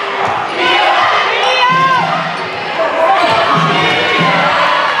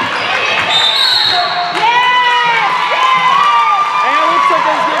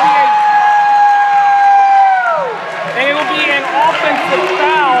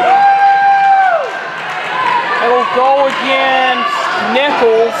 Go against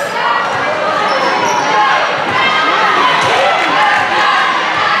Nichols.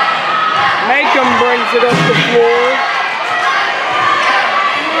 Makeham brings it up the floor.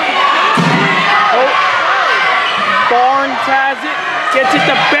 Oh. Barnes has it. Gets it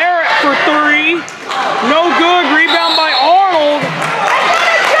to Barrett for 3. No good. Rebound by Arnold.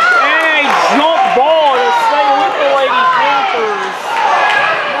 And a jump ball to stay with the Lady Panthers.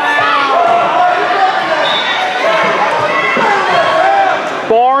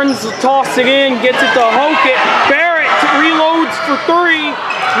 Barnes will toss it in, gets it to Hokett. Barrett reloads for 3.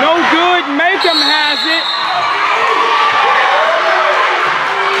 No good. Makeham has it.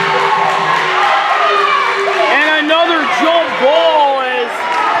 And another jump ball as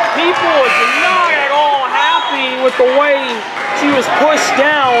people was not at all happy with the way she was pushed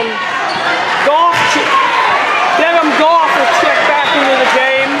down. Denham Goff will check back into the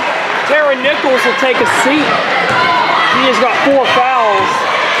game. Tara Nichols will take a seat. He has got 4 fouls.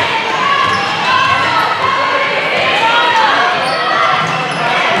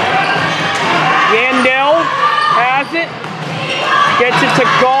 Yandell has it. Gets it to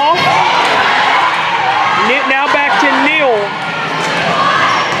Goff. Now back to Neal.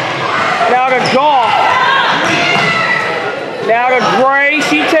 Now to Goff. Now to Gray.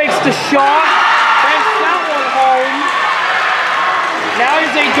 She takes the shot. Banks that one home. Now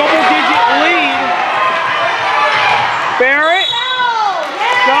is a double-digit lead. Barrett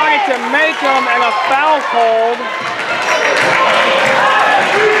got it to Makeham and a foul called.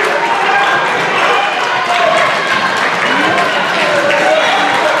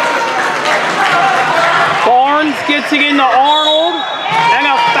 gets it into Arnold, and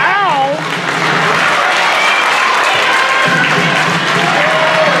a foul.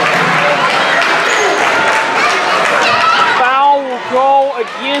 Foul will go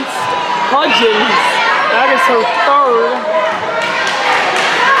against Hudgens. That is her third.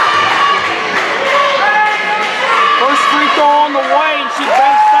 First free throw on the way, and she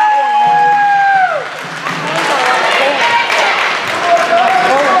banks that one home.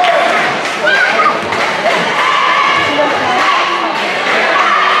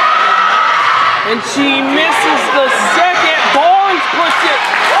 And she misses the second. Barnes puts it.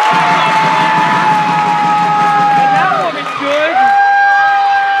 And that one is good.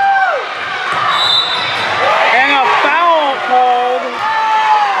 And a foul called.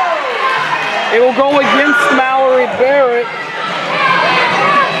 It will go against Mallory Barrett.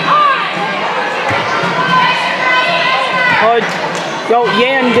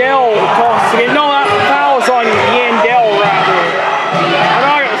 Yandell tossing it. No, that foul is on Yandell rather. I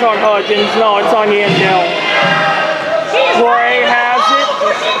thought it was on Hudgens. No, it's on Yandell. Gray has it.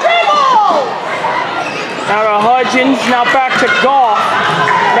 Now to Hudgens. Now back to Goff.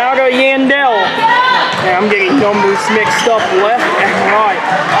 Now to Yandell. Yeah, I'm getting numbers mixed up left and right.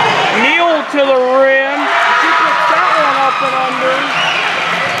 Neal to the rim. She puts that one up and under.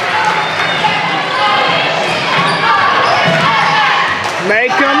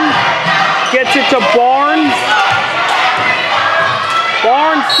 Macom gets it to Barnes.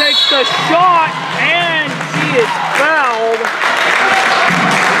 Barnes takes the shot, and she is fouled.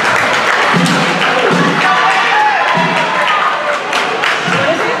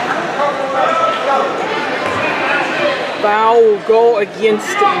 Foul will go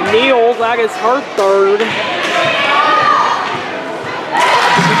against Neal. That is her third.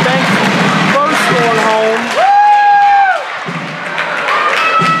 She banks the first one home.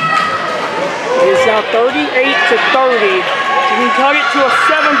 It is now 38-30. She can cut it to a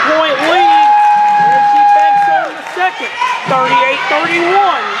 7-point lead. And she banks on the second. 38-31.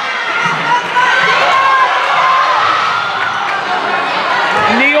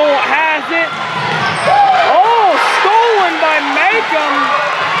 Neal has it. Oh, stolen by Macom.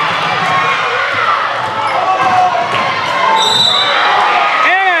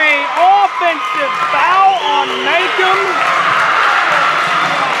 And an offensive foul on Macom.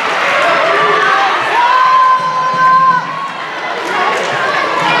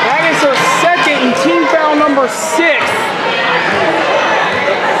 That is her second and team foul number 6.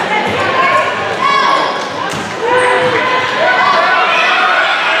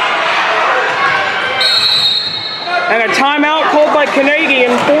 And a timeout called by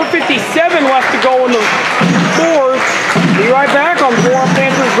Canadian. 4:57 left to go in the fourth. Be right back on Porum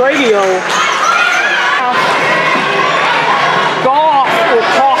Panthers Radio. Goff will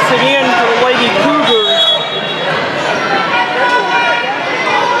toss it in for the Lady Cougars.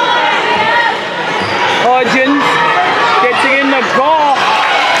 Hudgens gets it in the Goff.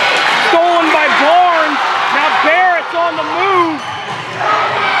 Stolen by Barnes. Now Barrett's on the move.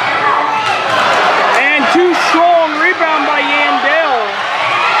 And too strong. Rebound by Yandell.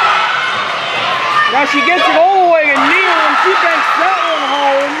 Now she gets it all the way to Neal, and she banks that one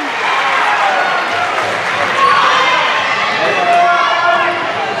home.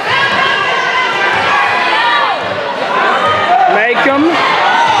 Macom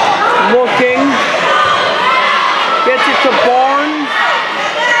looking. Gets it to Barnes.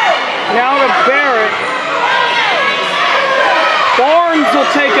 Now to Barrett. Barnes will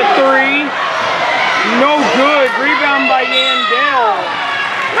take a three. No good. Rebound by Yandell.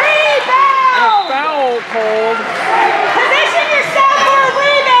 Rebound! A foul called. Position yourself for a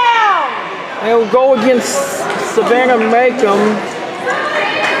rebound! It will go against Savannah Macom.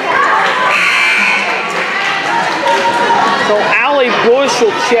 So Allie Bush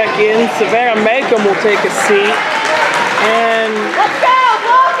will check in. Savannah Macom will take a seat. And Let's go!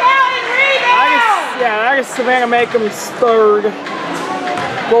 Walk out and rebound! that is Savannah Macom's third.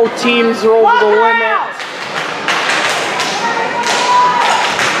 Both teams are over Walk the her limit. out.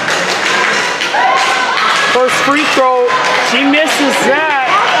 First free throw, she misses that.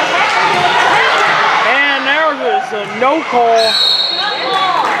 And there is a no call.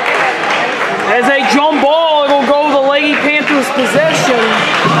 As a jump ball, it'll go the Lady Panthers possession.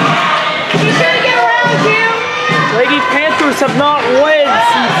 Be sure to get around you. Lady Panthers have not led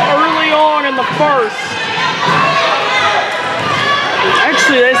since early on in the first.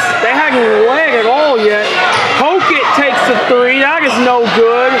 Actually, they haven't led at all yet. Hokett takes the three. That is no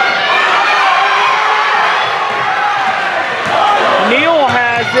good. Neal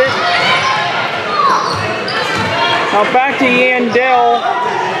has it. Now back to Yandell.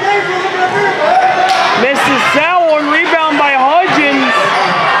 Misses that one.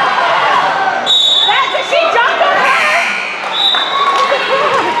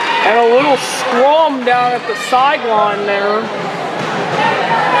 And a little scrum down at the sideline there.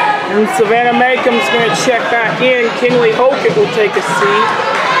 And Savannah Makeham's going to check back in. Kinley Hokett will take a seat.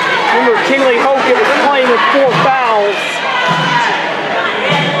 Remember, Kinley Hokett was playing with 4 fouls.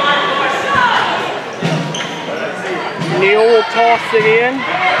 Neal will toss it in.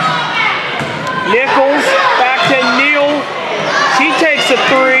 Nichols back to Neal. She takes a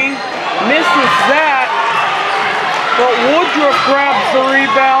 3. Misses that. But Woodruff grabs the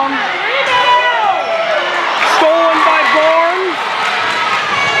rebound. Stolen by Barnes.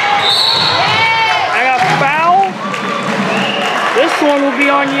 And a foul. This one will be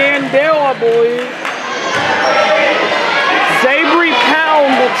on Yandell, I believe. Zabry Pound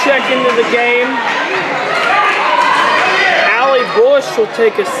will check into the game. Allie Bush will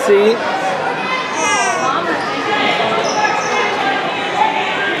take a seat.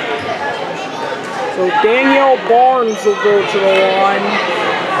 So Danielle Barnes will go to the line.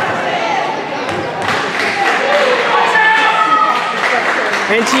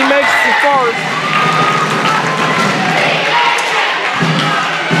 And she makes the first.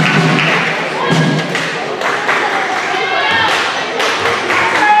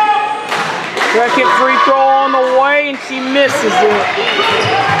 Second free throw on the way, and she misses it.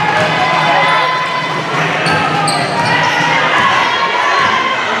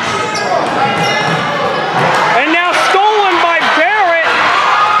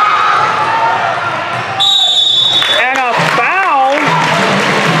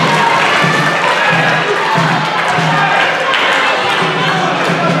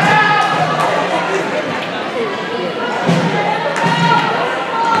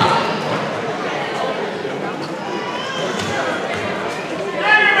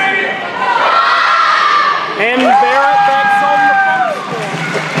 And Barrett backs on the first one.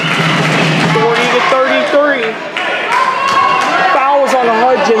 40-33. Foul was on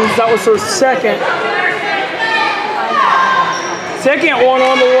Hudgens. That was her second. Second one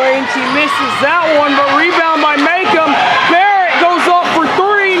on the way, and she misses that one, but rebound by Makeham. Barrett goes up for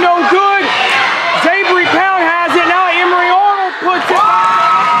 3, no good. Zabry Pound has it. Now Emery Arnold puts it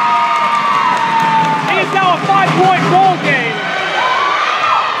back. And it's now a 5-point ball game.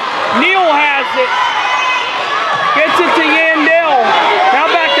 Neal has it. Gets it to Yandell. Now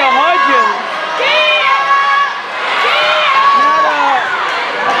back to Hudgens. Now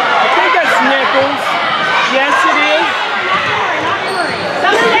I think that's Nichols. Yes, it is.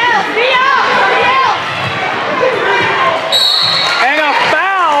 Somebody else. Be out. Somebody else. And a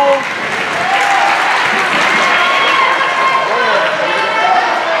foul.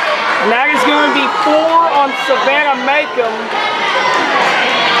 And that is going to be 4 on Savannah Makeham.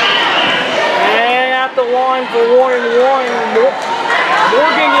 The line for 1-1.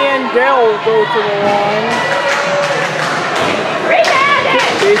 Morgan Yandell will go to the line. Rebound!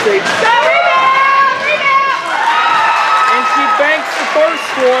 Rebound! And she banks the first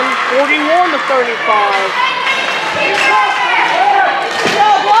one, 41-35. No,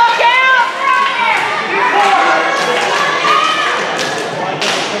 block out!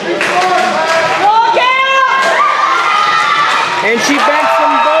 Block out! And she banks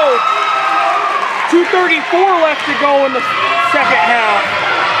them both. 2:34 left to go in the second half.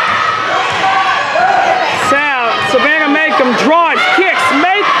 Savannah Makeham drives, kicks,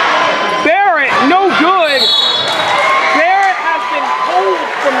 Barrett, no good. Barrett has been pulled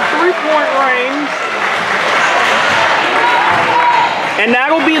from 3-point range. And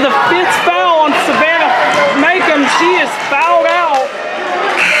that'll be the 5th foul on Savannah Makeham. She is fouled out.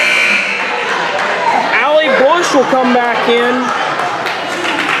 Allie Bush will come back in.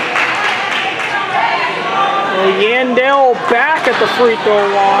 Yandell back at the free throw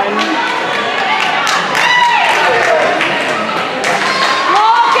line.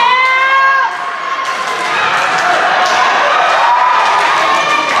 Walk out!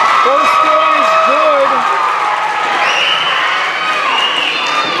 First one is good.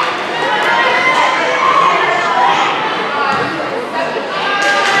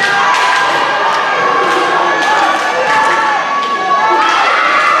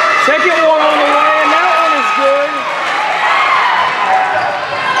 Second one on the way.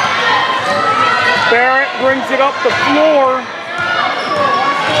 Barrett brings it up the floor.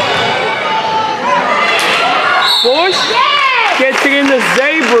 Bush gets it into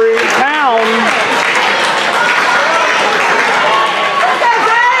Zabry Pound.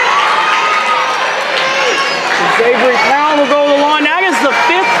 Zabry Pound will go to the line. That is the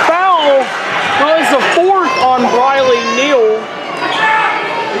 5th foul. Well, it's the 4th on Briley Neal.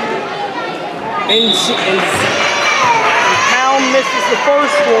 And Pound misses the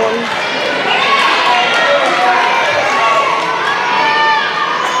first one.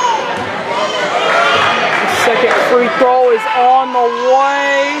 free throw is on the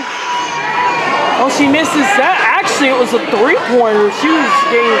way. Oh, she misses that. Actually, it was a three-pointer. She was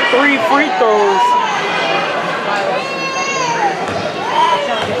getting 3 free throws.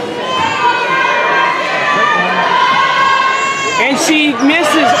 And she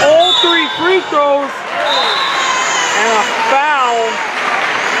misses all 3 free throws. And a foul.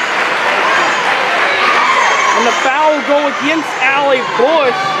 And the foul will go against Allie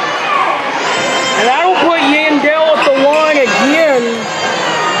Bush. And that'll put Yandell at the line again.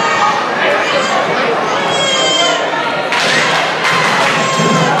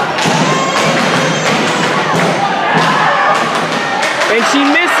 And she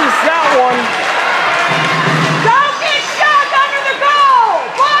misses that one. Don't get shot under the goal!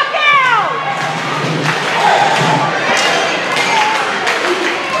 Block out!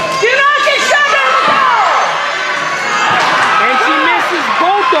 Do not get shot under the goal! And she misses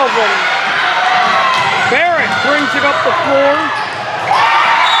both of them. Barrett brings it up the floor.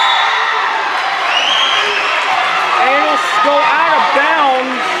 And it'll go out of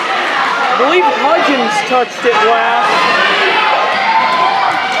bounds. I believe Hudgens touched it last.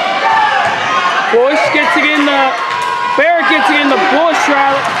 Bush gets it in the, Barrett gets it in the Bush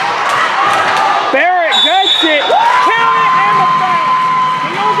rather. Barrett gets it. Count it and the foul.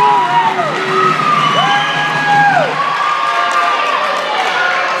 Field goal round.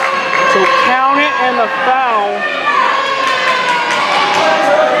 So count it and the foul.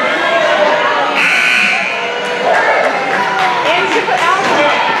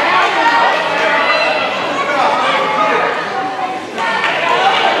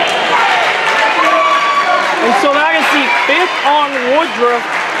 And so that is the 5th on Woodruff.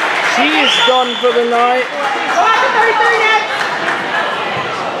 She is done for the night.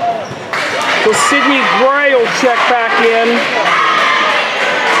 So Sydney Gray will check back in.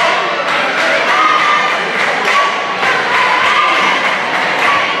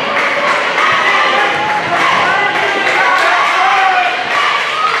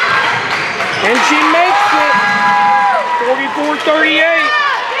 And she makes it. 44-38.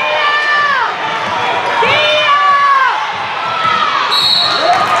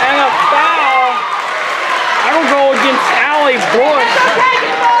 Bush.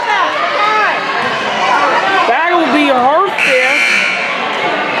 That'll be her 5th.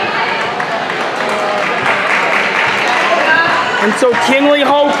 And so Kinley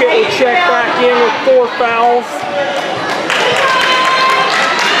Hockett will check back in with 4 fouls.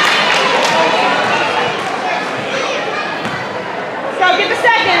 So get the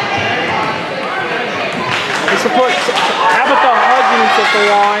second. This will put Tabitha Hudgens at the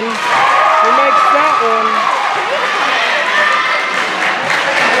line. Who makes that one?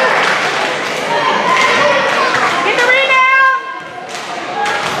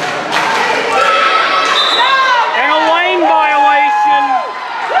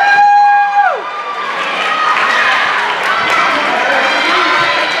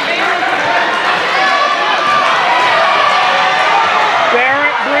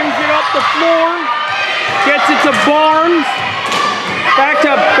 The floor, gets it to Barnes, back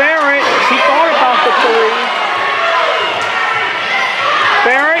to Barrett. She thought about the 3.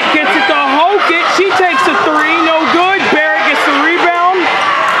 Barrett gets it to Hockett. She takes a 3, no good. Barrett gets the rebound,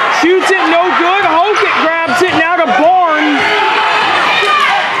 shoots it, no good. Hockett grabs it, now to Barnes.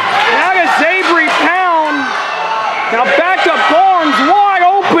 Now to Zabry Pound. Now back to Barnes, wide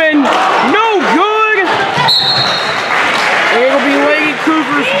open, no good. And it'll be Lady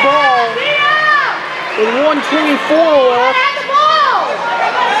Cougars ball. With 1:24 left,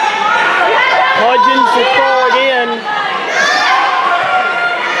 Hudgens will throw it in.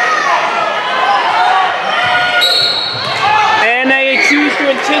 And they choose to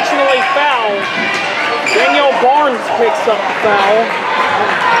intentionally foul. Danielle Barnes picks up the foul.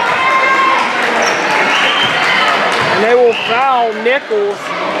 And they will foul Nichols.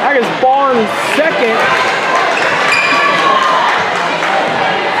 That is Barnes' 2nd.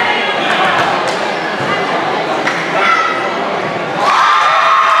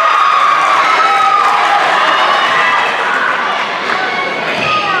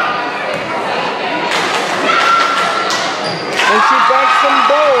 And she dunks them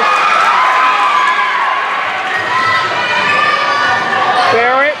both.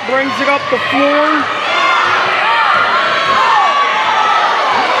 Barrett brings it up the floor.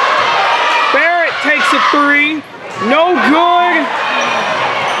 Barrett takes a 3. No good.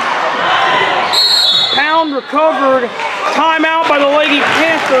 Pound recovered. Timeout by the Lady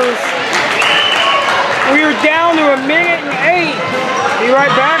Panthers. We are down to 1:08. Be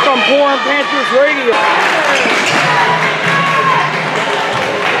right back on Porum Panthers Radio.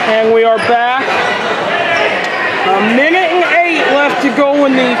 And we are back. 1:08 left to go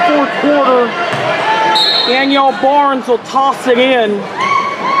in the fourth quarter. Danielle Barnes will toss it in.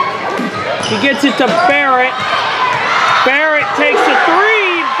 She gets it to Barrett. Barrett takes a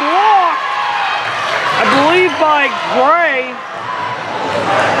three, blocked, I believe by Gray.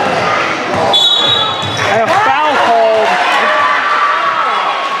 And a foul called.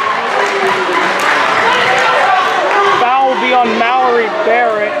 Foul will be on Mallory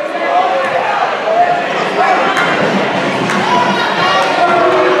Barrett.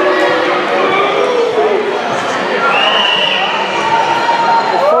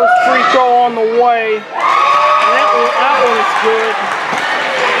 Free throw on the way. And that one is good.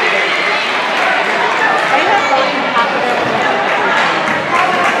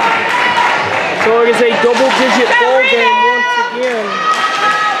 So it is a double-digit ball game once again.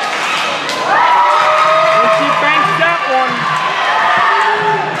 And she banks that one.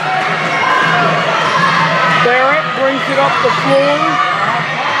 Barrett brings it up the floor.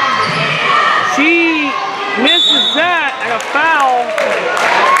 She misses that and a foul.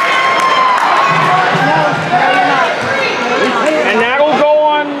 And that'll go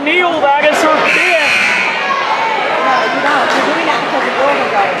on Neal. That is her fifth. No, you don't. You're doing that because the girl will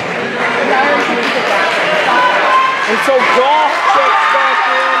go. And so Goff checks back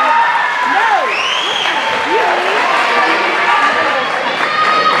in. No!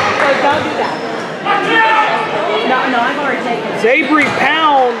 So don't do that. No, I've already taken it. Zabri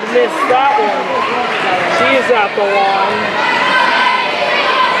Pound missed that one. She is at the line.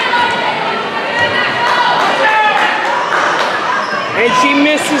 And she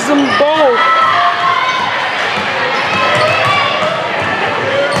misses them both.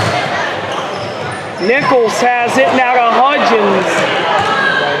 Nichols has it now to Hudgens.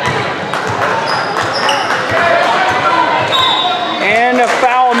 And a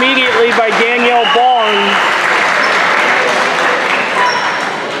foul immediately by Danielle Barnes.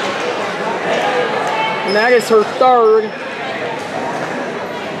 And that is her third.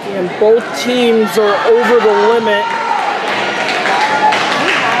 And both teams are over the limit.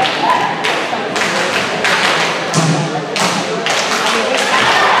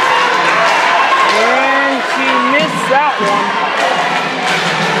 That one.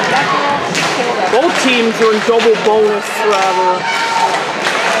 Both teams are in double bonus rather.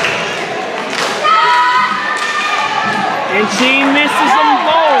 And she misses them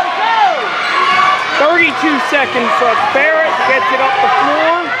both. 32 seconds left. Barrett gets it up the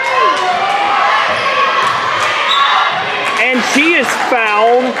floor. And she is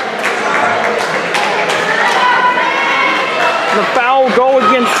fouled. The foul will go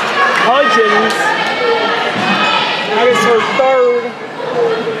against Hudgens. That is her third.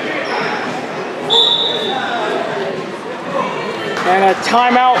 And a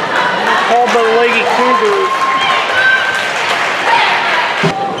timeout called by the Lady Cougars.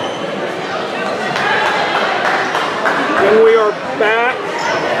 And we are back.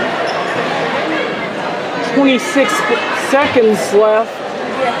 26 seconds left.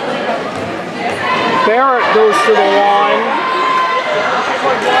 Barrett goes to the line.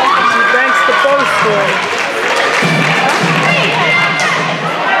 She banks the first one.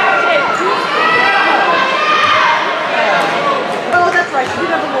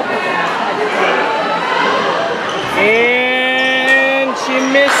 And she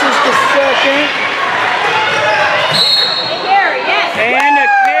misses the second. And a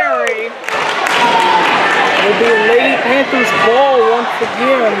carry. It'll be Lady Panthers ball once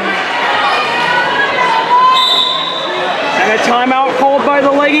again. And a timeout called by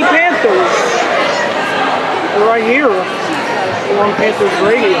the Lady Panthers. Right here on Panthers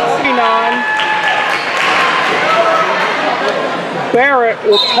Radio. 39. Barrett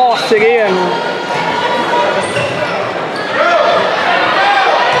will toss it in.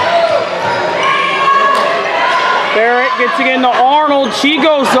 Barrett gets it into Arnold. She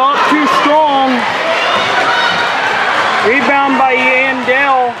goes up too strong. Rebound by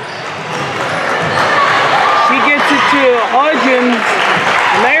Yandel. She gets it to Hudgens.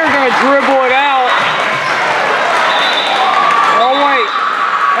 And they are going to dribble it out. Oh wait.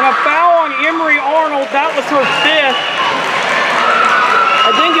 And a foul on Emery Arnold. That was her fifth.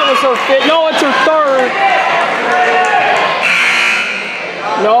 I think it was her fifth. No, it's her third.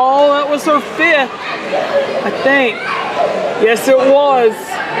 No, that was her fifth. I think. Yes, it was.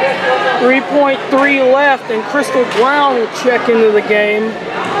 3.3 left, and Crystal Brown will check into the game.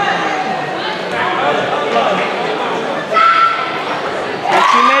 And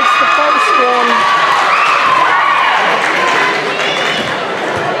she makes the first one.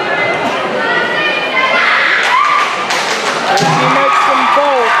 And she makes them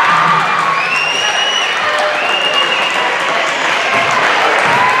both.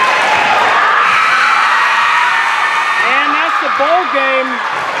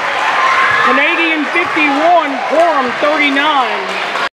 51, Porum 39.